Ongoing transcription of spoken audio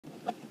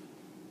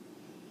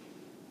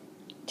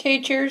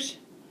Teachers,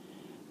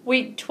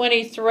 week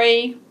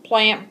 23,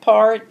 plant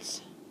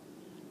parts.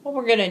 What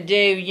we're going to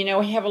do,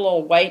 we have a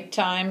little wait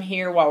time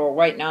here while we're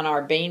waiting on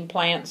our bean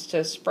plants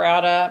to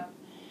sprout up.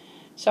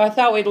 So I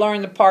thought we'd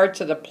learn the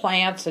parts of the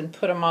plants and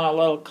put them on a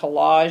little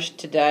collage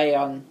today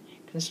on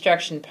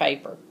construction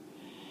paper.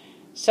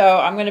 So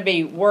I'm going to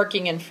be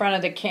working in front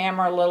of the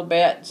camera a little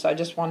bit, so I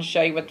just want to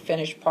show you what the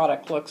finished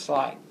product looks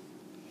like.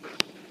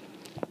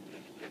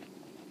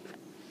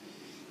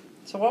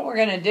 So what we're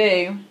going to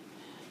do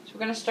is we're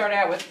going to start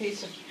out with a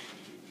piece of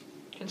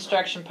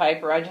construction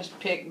paper. I just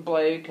picked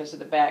blue because of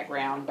the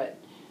background, but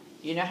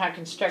you know how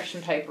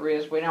construction paper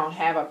is. We don't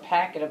have a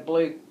packet of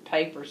blue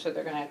paper, so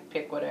they're going to have to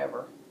pick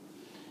whatever.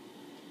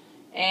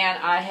 And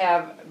I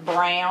have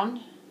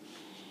brown,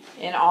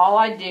 and all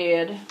I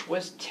did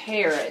was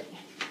tear it.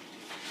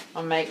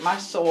 I'll make my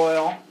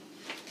soil,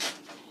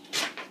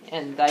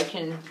 and they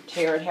can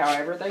tear it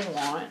however they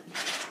want.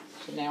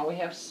 So now we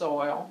have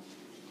soil,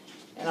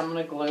 and I'm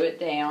going to glue it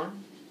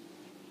down.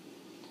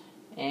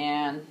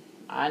 And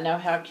I know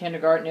how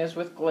kindergarten is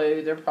with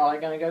glue. They're probably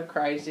going to go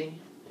crazy,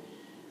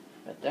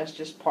 but that's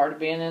just part of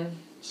being in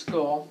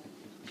school.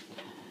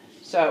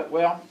 So,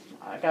 well,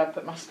 I got to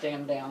put my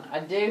stem down. I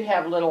do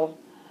have little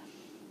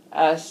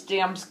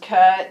stems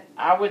cut.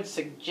 I would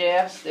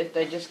suggest if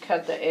they just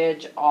cut the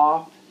edge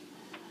off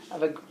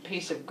of a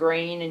piece of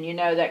green, and you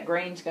know that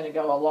green's going to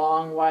go a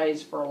long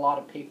ways for a lot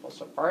of people.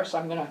 So first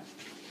I'm going to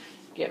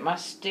get my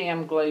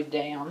stem glued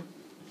down.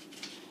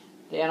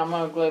 Then I'm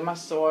going to glue my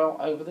soil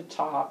over the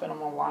top, and I'm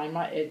going to line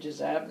my edges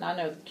up. And I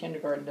know the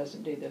kindergarten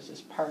doesn't do this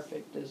as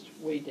perfect as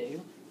we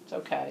do. It's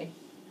okay.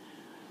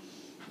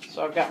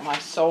 So I've got my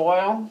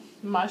soil,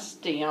 my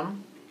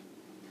stem,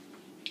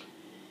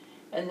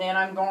 and then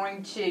I'm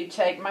going to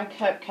take my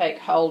cupcake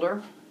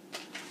holder,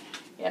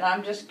 and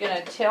I'm just going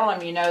to tell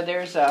them,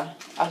 there's a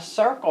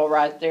circle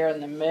right there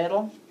in the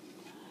middle.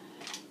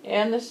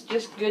 And this is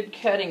just good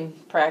cutting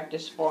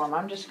practice for them.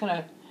 I'm just going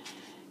to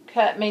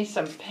cut me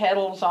some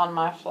petals on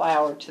my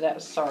flower to that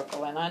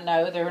circle. And I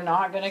know they're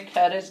not going to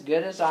cut as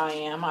good as I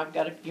am. I've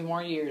got a few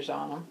more years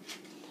on them.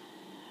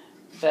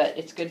 But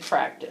it's good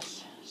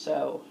practice.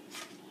 So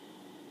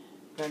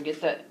I'm going to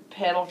get that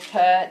petal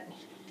cut.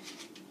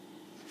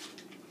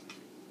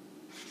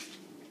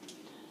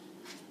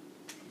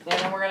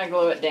 Then we're going to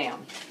glue it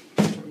down.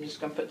 I'm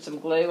just going to put some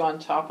glue on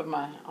top of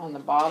on the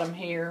bottom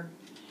here.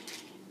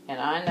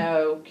 And I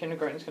know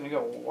kindergarten's going to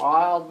go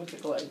wild with the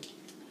glue.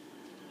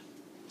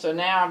 So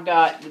now I've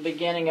got the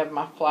beginning of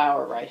my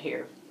flower right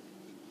here.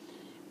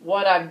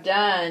 What I've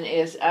done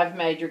is I've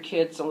made your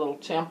kids a little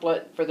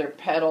template for their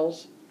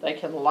petals. They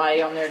can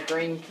lay on their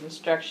green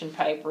construction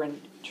paper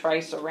and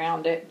trace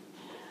around it.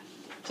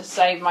 To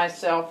save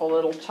myself a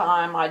little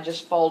time, I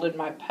just folded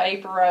my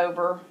paper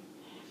over,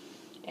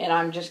 and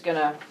I'm just going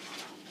to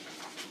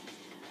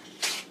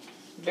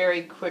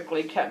very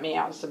quickly cut me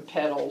out some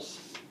petals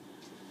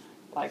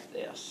like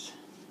this.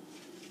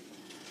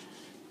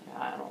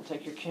 I don't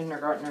think your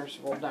kindergartners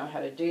will know how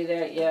to do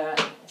that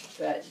yet,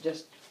 but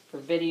just for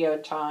video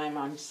time,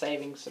 I'm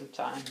saving some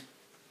time.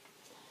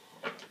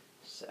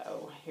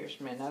 So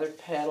here's me another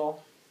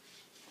petal.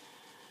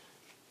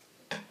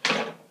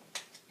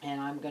 And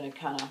I'm going to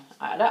kind of,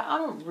 I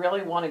don't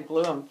really want to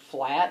glue them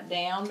flat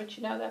down, but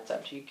that's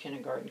up to you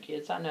kindergarten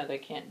kids. I know they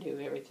can't do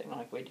everything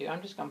like we do.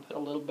 I'm just going to put a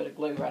little bit of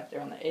glue right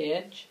there on the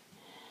edge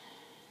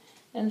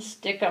and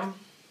stick them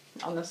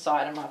on the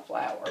side of my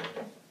flower.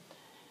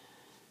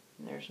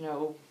 And there's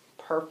no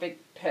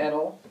perfect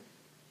petal.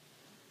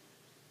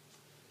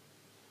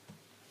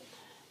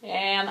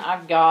 And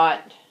I've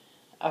got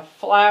a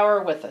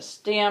flower with a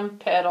stem,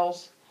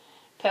 petals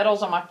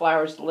on my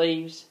flowers,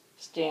 leaves,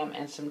 stem,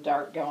 and some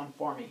dirt going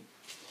for me.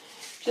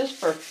 Just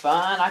for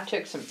fun, I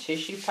took some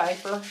tissue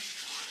paper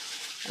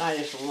and I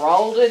just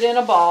rolled it in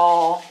a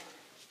ball.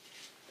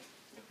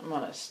 I'm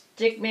going to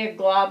stick me a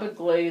glob of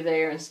glue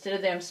there. Instead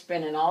of them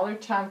spending all their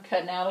time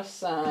cutting out a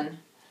sun,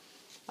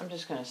 I'm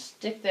just going to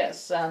stick that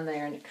sun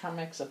there, and it kind of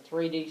makes a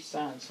 3D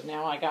sun. So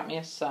now I got me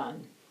a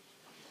sun.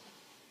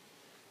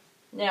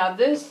 Now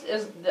this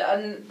is,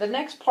 the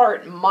next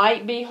part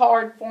might be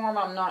hard for them,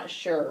 I'm not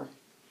sure.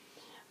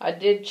 I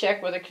did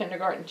check with a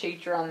kindergarten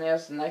teacher on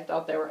this, and they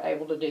thought they were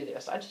able to do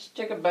this. I just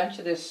took a bunch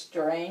of this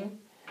string,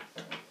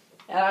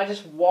 and I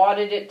just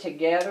wadded it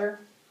together.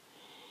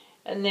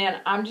 And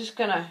then I'm just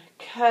going to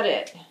cut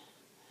it.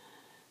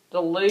 The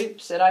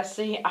loops that I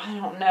see, I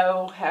don't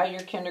know how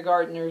your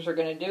kindergartners are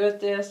going to do with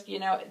this.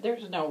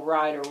 There's no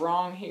right or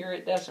wrong here.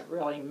 It doesn't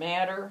really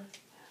matter.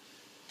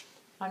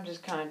 I'm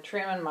just kind of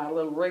trimming my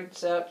little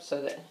roots up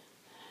so that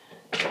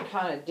they're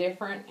kind of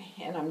different.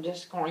 And I'm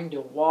just going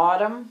to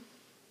wad them.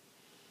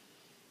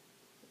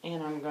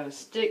 And I'm going to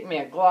stick me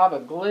a glob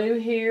of glue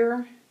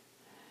here.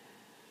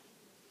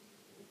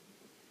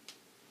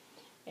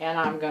 And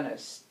I'm going to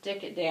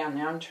stick it down.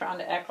 Now I'm trying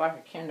to act like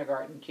a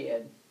kindergarten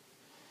kid.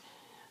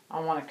 I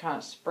want to kind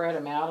of spread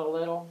them out a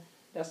little.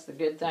 That's the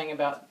good thing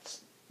about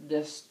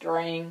this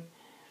string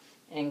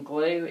and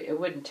glue. It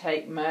wouldn't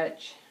take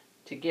much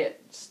to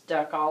get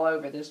stuck all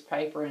over this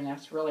paper, and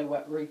that's really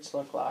what roots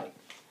look like.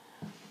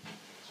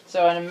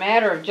 So in a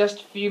matter of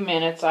just a few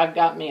minutes, I've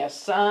got me a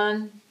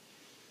sun,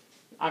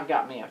 I've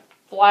got me a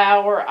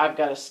flower, I've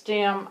got a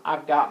stem,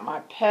 I've got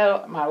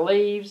my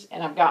leaves,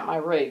 and I've got my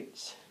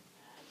roots.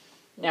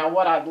 Now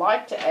what I'd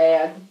like to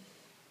add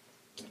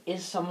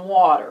is some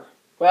water.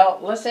 Well,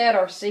 let's add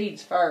our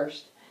seeds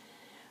first.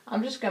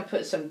 I'm just going to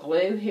put some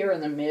glue here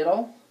in the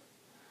middle.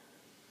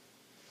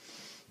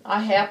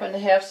 I happen to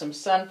have some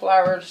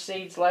sunflower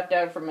seeds left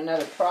over from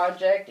another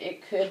project.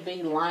 It could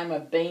be lima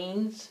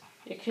beans.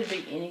 It could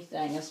be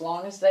anything as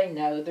long as they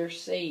know they're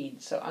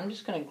seeds. So I'm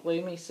just going to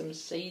glue me some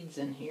seeds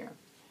in here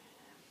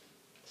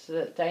so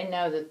that they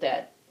know that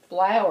that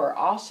flower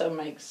also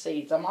makes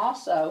seeds.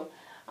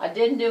 I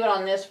didn't do it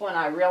on this one.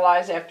 I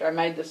realized after I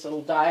made this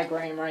little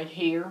diagram right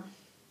here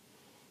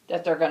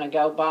that they're going to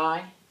go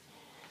by,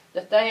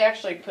 that they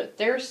actually put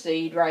their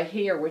seed right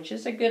here, which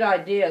is a good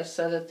idea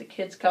so that the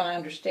kids kind of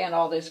understand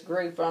all this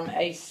grew from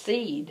a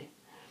seed.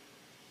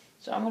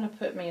 So I'm going to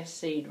put me a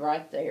seed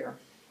right there.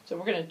 So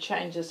we're going to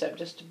change this up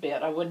just a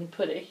bit. I wouldn't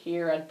put it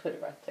here, I'd put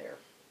it right there.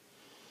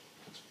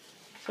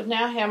 So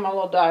now I have my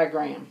little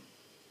diagram.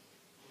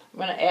 I'm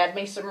going to add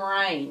me some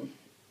rain.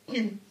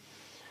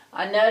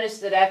 I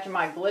noticed that after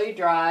my glue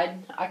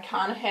dried, I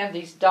kind of have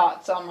these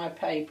dots on my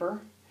paper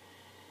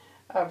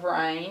of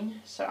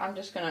rain. So I'm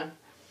just going to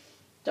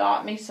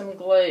dot me some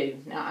glue.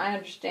 Now I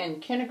understand in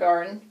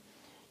kindergarten,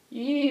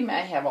 you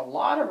may have a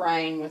lot of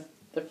rain with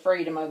the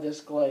freedom of this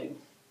glue.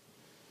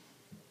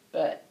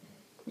 But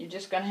you're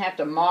just going to have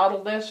to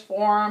model this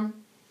for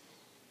them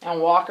and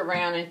walk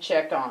around and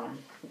check on them.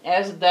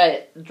 As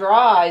that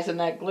dries and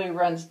that glue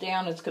runs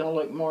down, it's going to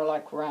look more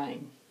like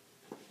rain.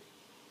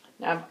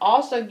 Now I've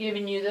also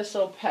given you this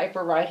little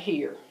paper right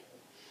here.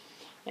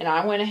 And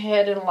I went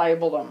ahead and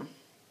labeled them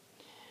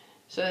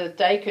so that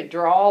they could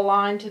draw a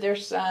line to their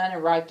sun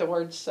and write the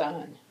word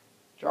sun.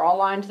 Draw a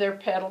line to their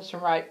petals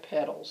and write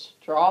petals.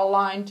 Draw a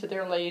line to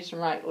their leaves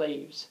and write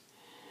leaves.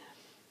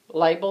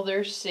 Label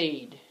their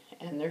seed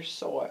and their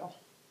soil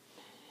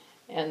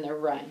and their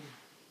rain.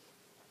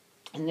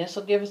 And this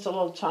will give us a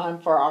little time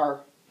for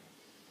our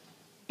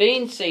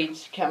bean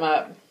seeds to come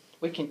up.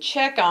 We can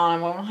check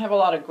on them. We won't have a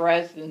lot of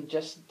growth in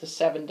just the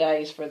 7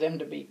 days for them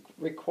to be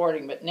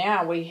recording. But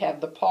now we have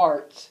the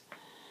parts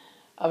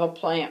of a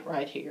plant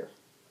right here.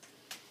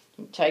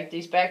 You can take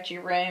these back to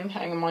your room,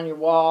 hang them on your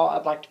wall.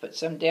 I'd like to put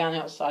some down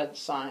outside the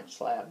science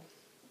lab.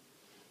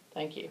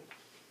 Thank you.